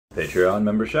Patreon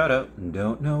member shout out.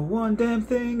 Don't know one damn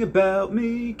thing about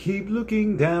me. Keep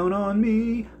looking down on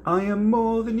me. I am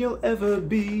more than you'll ever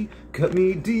be. Cut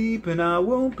me deep and I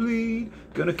won't bleed.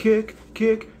 Gonna kick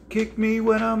me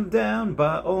when I'm down.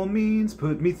 By all means,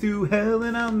 put me through hell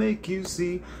and I'll make you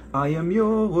see. I am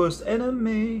your worst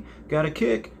enemy. Gotta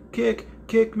kick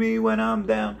me when I'm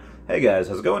down. Hey guys,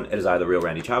 how's it going? It is I, the real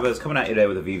Randy Chavez, coming at you today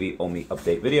with a Veve only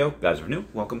update video. Guys, if you're new,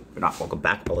 welcome. If you're not, welcome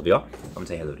back, all of y'all. I'm gonna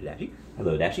say hello to Dashy.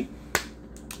 Hello, Dashy.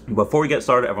 Before we get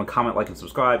started, everyone comment, like, and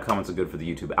subscribe. Comments are good for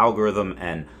the YouTube algorithm,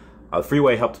 and a free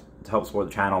way to help support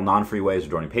the channel. Non-free ways are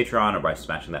joining Patreon or by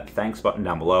smashing that thanks button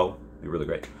down below. It'd be really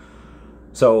great.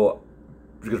 So,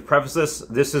 to preface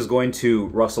this is going to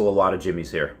rustle a lot of jimmies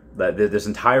here. This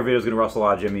entire video is going to rustle a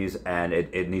lot of jimmies, and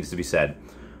it needs to be said.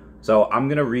 So I'm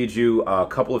going to read you a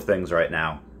couple of things right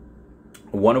now.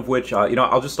 One of which,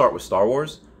 I'll just start with Star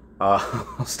Wars.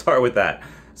 I'll start with that.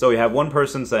 So we have one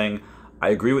person saying, I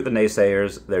agree with the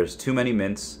naysayers. There's too many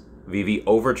mints. Veve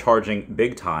overcharging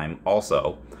big time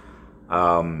also.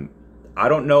 I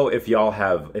don't know if y'all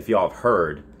have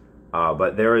heard,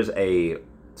 but there is a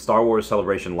Star Wars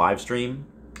Celebration live stream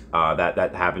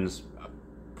that happens.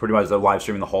 Pretty much they're live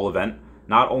streaming the whole event.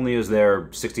 Not only is there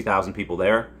 60,000 people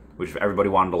there, which if everybody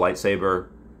wanted a lightsaber,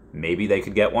 maybe they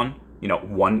could get one,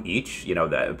 one each,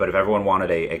 but if everyone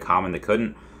wanted a common, they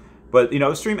couldn't. But,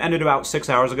 the stream ended about 6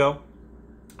 hours ago,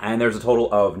 and there's a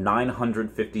total of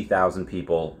 950,000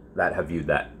 people that have viewed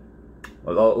that.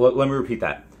 Let me repeat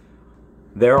that.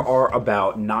 There are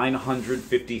about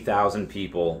 950,000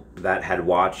 people that had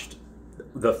watched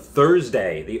the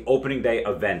Thursday, the opening day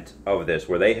event of this,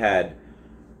 where they had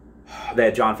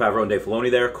Jon Favreau and Dave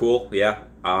Filoni there. Cool, yeah.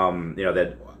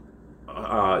 That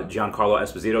Giancarlo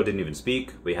Esposito didn't even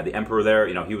speak. We had the Emperor there.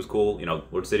 He was cool.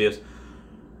 Lord Sidious.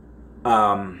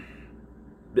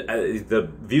 The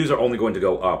views are only going to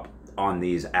go up on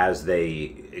these as they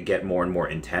get more and more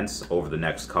intense over the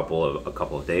next couple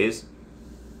of days.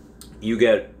 You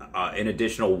get an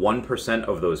additional 1%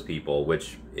 of those people,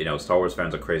 which Star Wars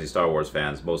fans are crazy Star Wars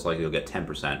fans. Most likely you'll get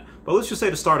 10%. But let's just say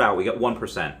to start out, we get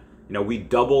 1%. We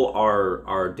double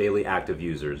our daily active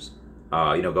users.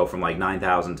 Go from like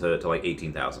 9,000 to like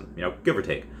 18,000, give or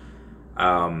take.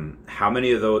 How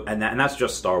many of those, and that's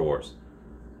just Star Wars.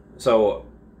 So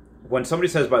when somebody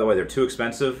says, by the way, they're too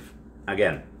expensive,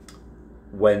 again,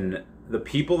 when the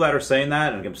people that are saying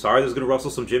that, and I'm sorry this is going to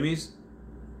rustle some jimmies,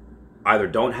 either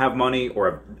don't have money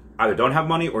or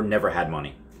never had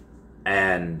money.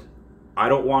 And I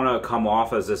don't want to come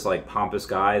off as this like pompous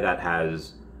guy that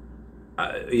has,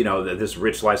 this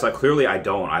rich lifestyle. Clearly I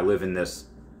don't. I live in this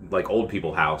like old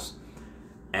people house,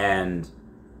 and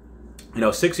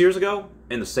 6 years ago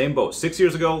in the same boat. 6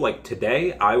 years ago, like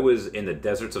today, I was in the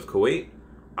deserts of Kuwait.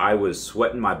 I was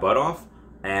sweating my butt off,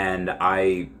 and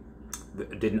I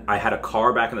had a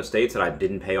car back in the States that I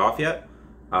didn't pay off yet.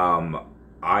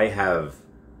 I have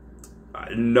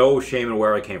no shame in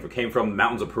where I came from. Came from the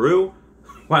mountains of Peru,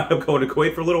 wound up going to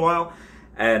Kuwait for a little while,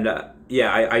 and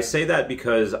I say that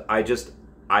because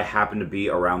I happen to be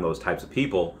around those types of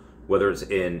people. Whether it's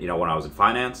in, when I was in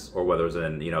finance, or whether it's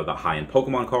in, the high-end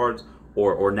Pokemon cards,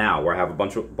 or now, where I have a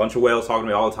bunch of whales talking to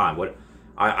me all the time.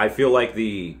 I feel like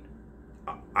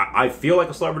I feel like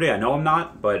a celebrity. I know I'm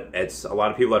not, but it's a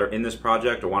lot of people that are in this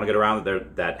project or want to get around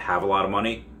that have a lot of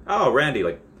money. Oh, Randy,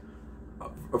 like,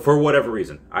 for whatever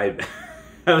reason,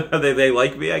 they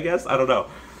like me, I guess. I don't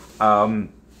know.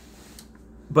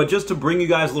 But just to bring you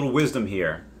guys a little wisdom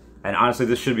here, and honestly,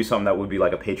 this should be something that would be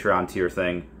like a Patreon tier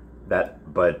thing.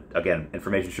 But again,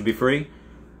 information should be free.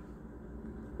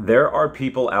 There are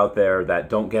people out there that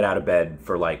don't get out of bed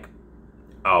for like,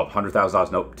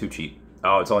 $100,000. Nope, too cheap.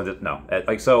 Oh, it's only this. No,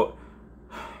 like so.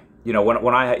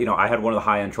 When I had one of the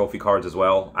high-end trophy cards as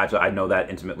well. Actually, I know that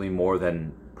intimately more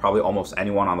than probably almost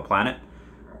anyone on the planet.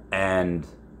 And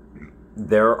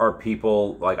there are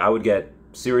people like I would get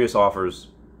serious offers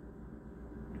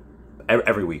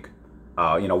every week.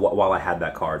 While I had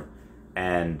that card,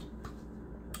 and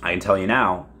I can tell you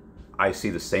now, I see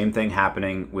the same thing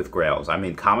happening with Grails. I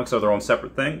mean, comics are their own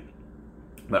separate thing,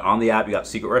 but on the app, you got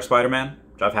Secret Rare Spider-Man,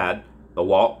 which I've had, the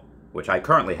Walt, which I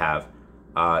currently have.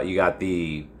 You got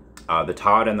the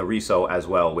Todd and the Riso as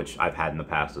well, which I've had in the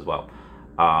past as well.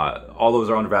 All those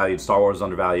are undervalued. Star Wars is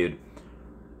undervalued.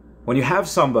 When you have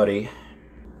somebody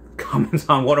comments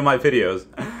on one of my videos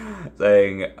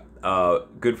saying,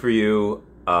 good for you,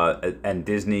 and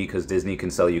Disney, because Disney can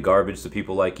sell you garbage to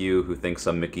people like you who think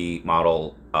some Mickey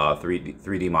model,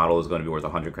 3D model is going to be worth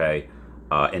 100K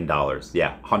in dollars.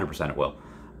 Yeah, 100% it will.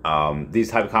 These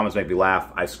type of comments make me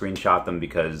laugh. I screenshot them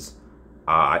because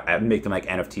I make them like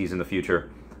NFTs in the future.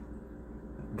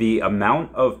 the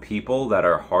amount of people that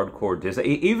are hardcore Disney,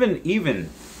 even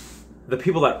the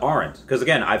people that aren't, because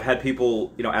again, I've had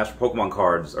people, you know, ask for Pokemon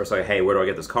cards or say, hey, where do I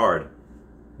get this card,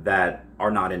 that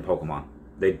are not in Pokemon.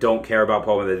 They don't care about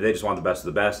Pokemon. They just want the best of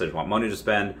the best. They just want money to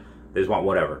spend. They just want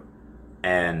whatever.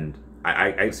 And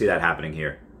I can see that happening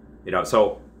here. You know,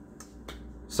 so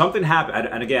something happened.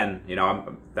 And again, you know,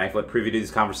 I'm thankful privy to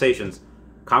these conversations.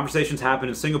 Conversations happened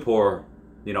in Singapore,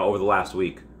 you know, over the last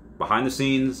week, behind the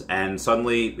scenes, and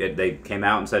suddenly they came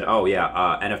out and said, oh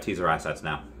yeah, NFTs are assets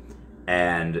now.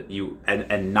 And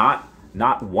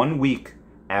not 1 week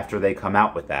after they come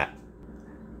out with that,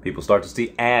 people start to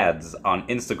see ads on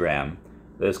Instagram.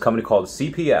 There's a company called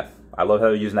CPF. I love how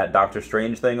they're using that Doctor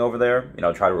Strange thing over there. You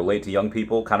know, try to relate to young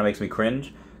people. Kind of makes me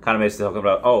cringe. Kind of makes me talk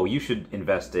about, oh, you should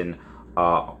invest in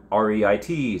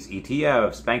REITs,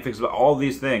 ETFs, bank fixed, all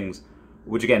these things,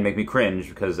 which again make me cringe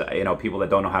because, you know, people that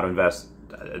don't know how to invest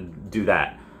do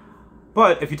that.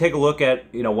 But if you take a look at,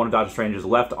 you know, one of Doctor Strange's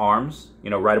left arms, you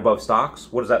know, right above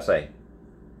stocks, what does that say?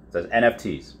 It says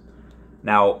NFTs.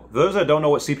 Now, those that don't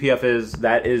know what CPF is,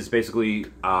 that is basically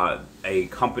a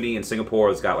company in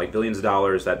Singapore that's got like billions of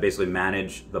dollars that basically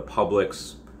manage the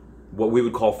public's, what we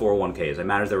would call 401ks. They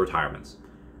manage their retirements.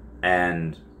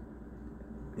 And,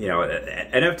 you know,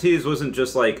 NFTs wasn't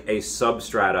just like a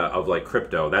substrata of like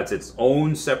crypto. That's its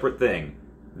own separate thing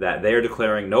that they are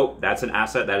declaring, nope, that's an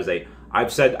asset. That is a,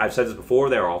 I've said this before,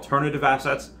 there are alternative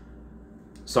assets.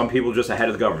 Some people just ahead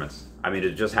of the governments. I mean,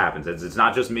 it just happens. It's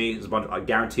not just me. It's a bunch. I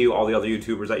guarantee you, all the other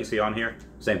YouTubers that you see on here,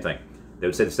 same thing. They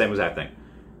would say the same exact thing.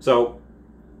 So,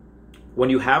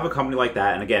 when you have a company like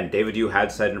that, and again, David Yu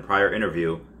had said in a prior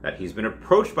interview that he's been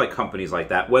approached by companies like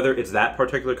that, whether it's that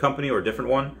particular company or a different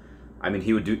one. I mean,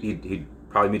 he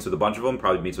probably meets with a bunch of them.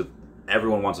 Probably meets with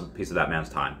everyone wants a piece of that man's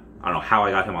time. I don't know how I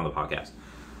got him on the podcast.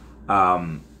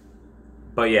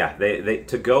 But yeah, they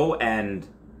to go and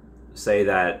say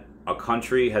that a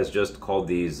country has just called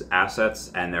these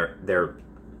assets and they're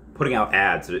putting out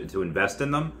ads to invest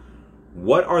in them.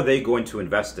 What are they going to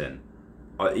invest in?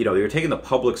 You know, you're taking the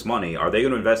public's money. Are they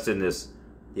going to invest in this,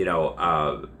 you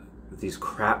know, these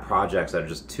crap projects that are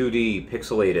just 2D,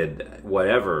 pixelated,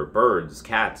 whatever, birds,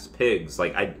 cats, pigs,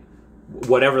 like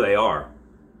whatever they are?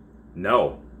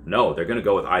 No, they're going to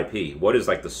go with IP. What is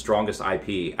like the strongest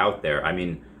IP out there? I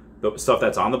mean, the stuff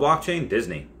that's on the blockchain,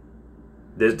 Disney.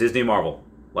 There's Disney, Marvel.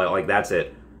 Like that's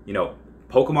it. You know,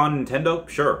 Pokemon, Nintendo,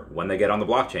 sure, when they get on the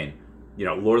blockchain. You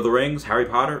know, Lord of the Rings, Harry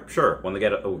Potter, sure, when they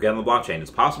get on the blockchain.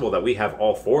 It's possible that we have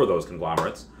all four of those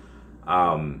conglomerates.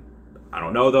 I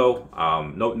don't know though.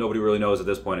 Nobody really knows at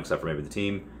this point except for maybe the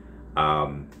team.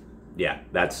 Yeah,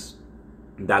 that's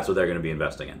what they're going to be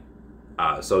investing in.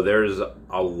 So there's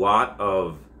a lot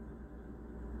of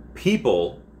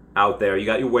people out there. You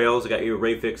got your whales, you got your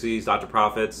Ray Fixies, Dr.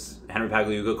 Profits. Henry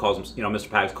Pagliuca calls him, you know, Mr.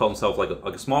 Pags calls himself like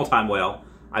a small-time whale.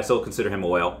 I still consider him a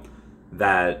whale.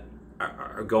 That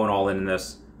are going all in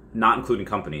this, not including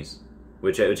companies.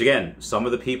 Which again, some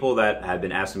of the people that had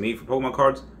been asking me for Pokemon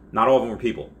cards, not all of them were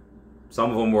people.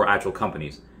 Some of them were actual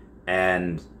companies.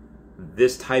 And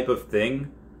this type of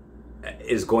thing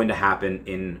is going to happen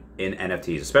in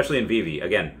NFTs, especially in Veve.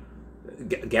 Again,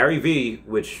 Gary V,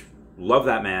 which love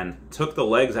that man, took the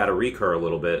legs out of Recur a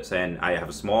little bit, saying I have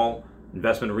a small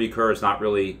investment in Recur. It's not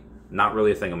really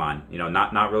a thing of mine. You know,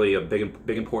 not really a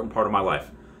big important part of my life.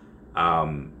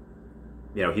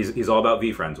 You know, he's all about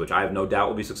V-Friends, which I have no doubt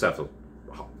will be successful.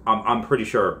 I'm pretty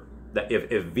sure that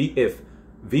if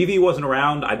Veve wasn't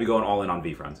around, I'd be going all in on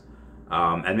V-Friends,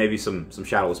 and maybe some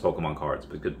shadowless Pokemon cards,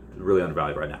 because really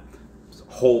undervalued right now. It's a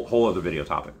whole other video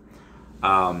topic.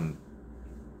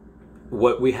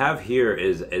 What we have here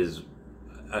is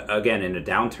again, in a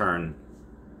downturn,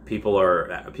 people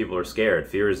are scared.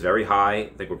 Fear is very high. I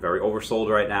think we're very oversold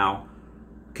right now.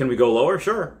 Can we go lower?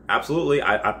 Sure, absolutely.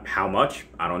 How much?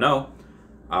 I don't know.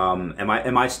 Am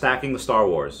I stacking the Star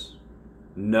Wars?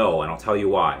 No, and I'll tell you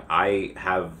why. I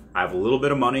have a little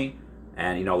bit of money,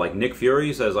 and you know, like Nick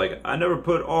Fury says, like I never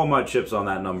put all my chips on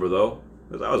that number though,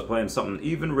 because I was playing something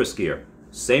even riskier.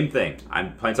 Same thing.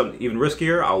 I'm playing something even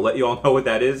riskier. I'll let you all know what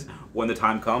that is when the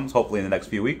time comes, hopefully in the next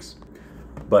few weeks.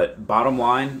 But bottom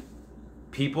line,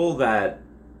 people that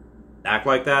act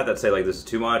like that say like this is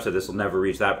too much, that this will never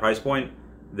reach that price point,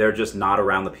 they're just not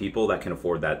around the people that can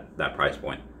afford that price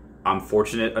point. I'm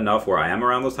fortunate enough where I am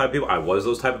around those type of people. I was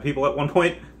those type of people at one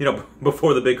point, you know,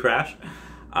 before the big crash.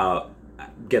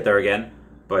 Get there again.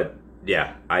 But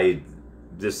yeah,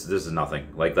 this is nothing.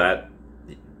 Like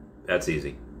that's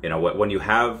easy. You know, when you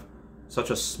have such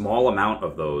a small amount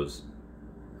of those,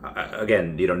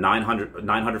 again, you know,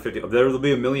 950, there will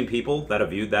be 1 million people that have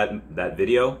viewed that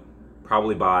video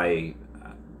probably by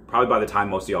the time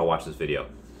most of y'all watch this video.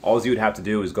 All you would have to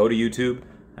do is go to YouTube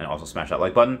and also smash that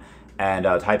like button and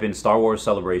type in Star Wars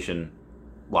Celebration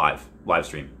live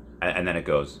stream, and then it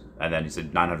goes. And then he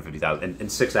said 950,000 in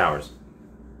 6 hours.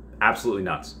 Absolutely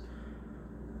nuts.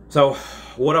 So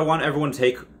what I want everyone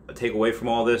to take away from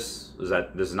all this is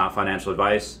that this is not financial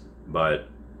advice, but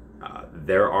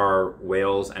there are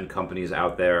whales and companies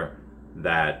out there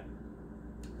that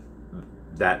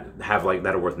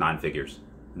are worth 9 figures,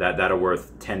 that are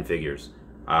worth 10 figures,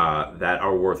 that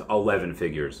are worth 11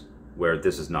 figures, where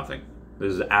this is nothing.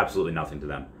 This is absolutely nothing to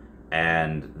them,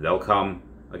 and they'll come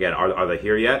again. Are they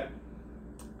here yet?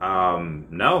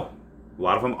 No, a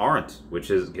lot of them aren't, which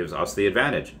gives us the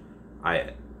advantage.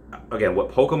 Again,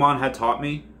 what Pokemon had taught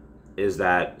me is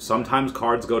that sometimes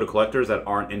cards go to collectors that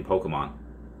aren't in Pokemon.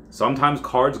 Sometimes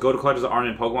cards go to collectors that aren't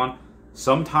in Pokemon.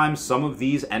 Sometimes some of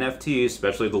these NFTs,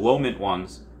 especially the low mint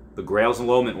ones, the Grails and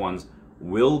low mint ones,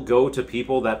 will go to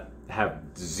people that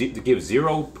give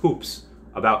zero poops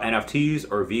about NFTs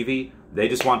or Veve. They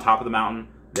just want top of the mountain.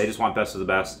 They just want best of the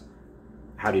best.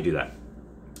 How do you do that?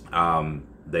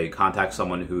 They contact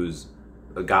someone who's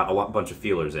got a bunch of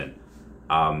feelers in.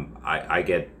 I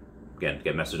get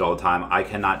messaged all the time. I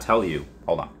cannot tell you.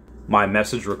 Hold on. My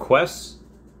message requests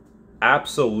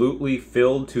absolutely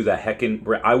filled to the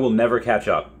heckin'. I will never catch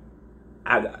up.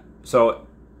 So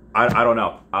I don't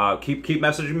know. Keep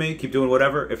messaging me. Keep doing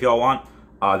whatever if y'all want.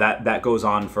 That goes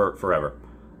on for forever.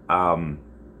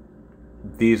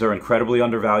 These are incredibly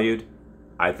undervalued.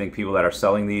 I think people that are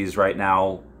selling these right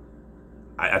now,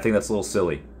 I think that's a little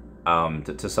silly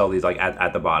to sell these like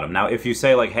at the bottom. Now, if you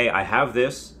say like, hey, I have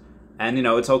this, and you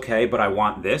know it's okay, but I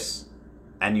want this,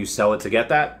 and you sell it to get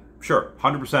that, sure,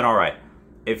 100% all right.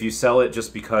 If you sell it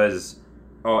just because,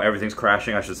 oh, everything's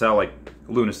crashing, I should sell, like,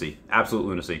 lunacy, absolute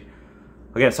lunacy.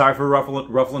 Again, sorry for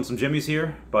ruffling some jimmies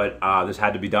here, but this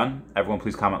had to be done. Everyone,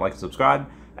 please comment, like, and subscribe.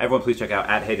 Everyone, please check out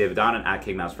 @HeyDavidDon and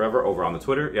 @KingMavsForever over on the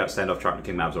Twitter. You got Standoff Chart and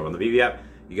King Mavs over on the Veve app.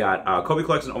 You got Kobe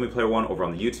Collection, Only Player One over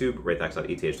on the YouTube,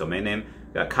 ratex.eth domain name.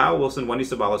 You got Kyle Willson, Wendy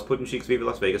Stibalis, Putin Cheeks, Veve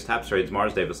Las Vegas, Taps Trades,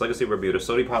 Mars Davis, Legacy Bermuda,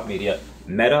 Sody Pop Media,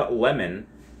 Meta Lemon,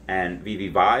 and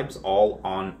Veve Vibes all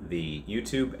on the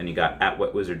YouTube. And you got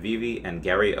 @WetWizardVeve and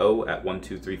Gary O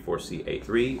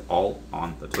 @1234CA3 all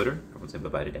on the Twitter. Everyone say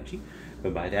bye-bye to Dashy.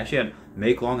 Bye-bye, Dashy, and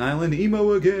make Long Island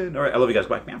emo again. All right, I love you guys.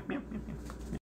 Bye. Meow, meow.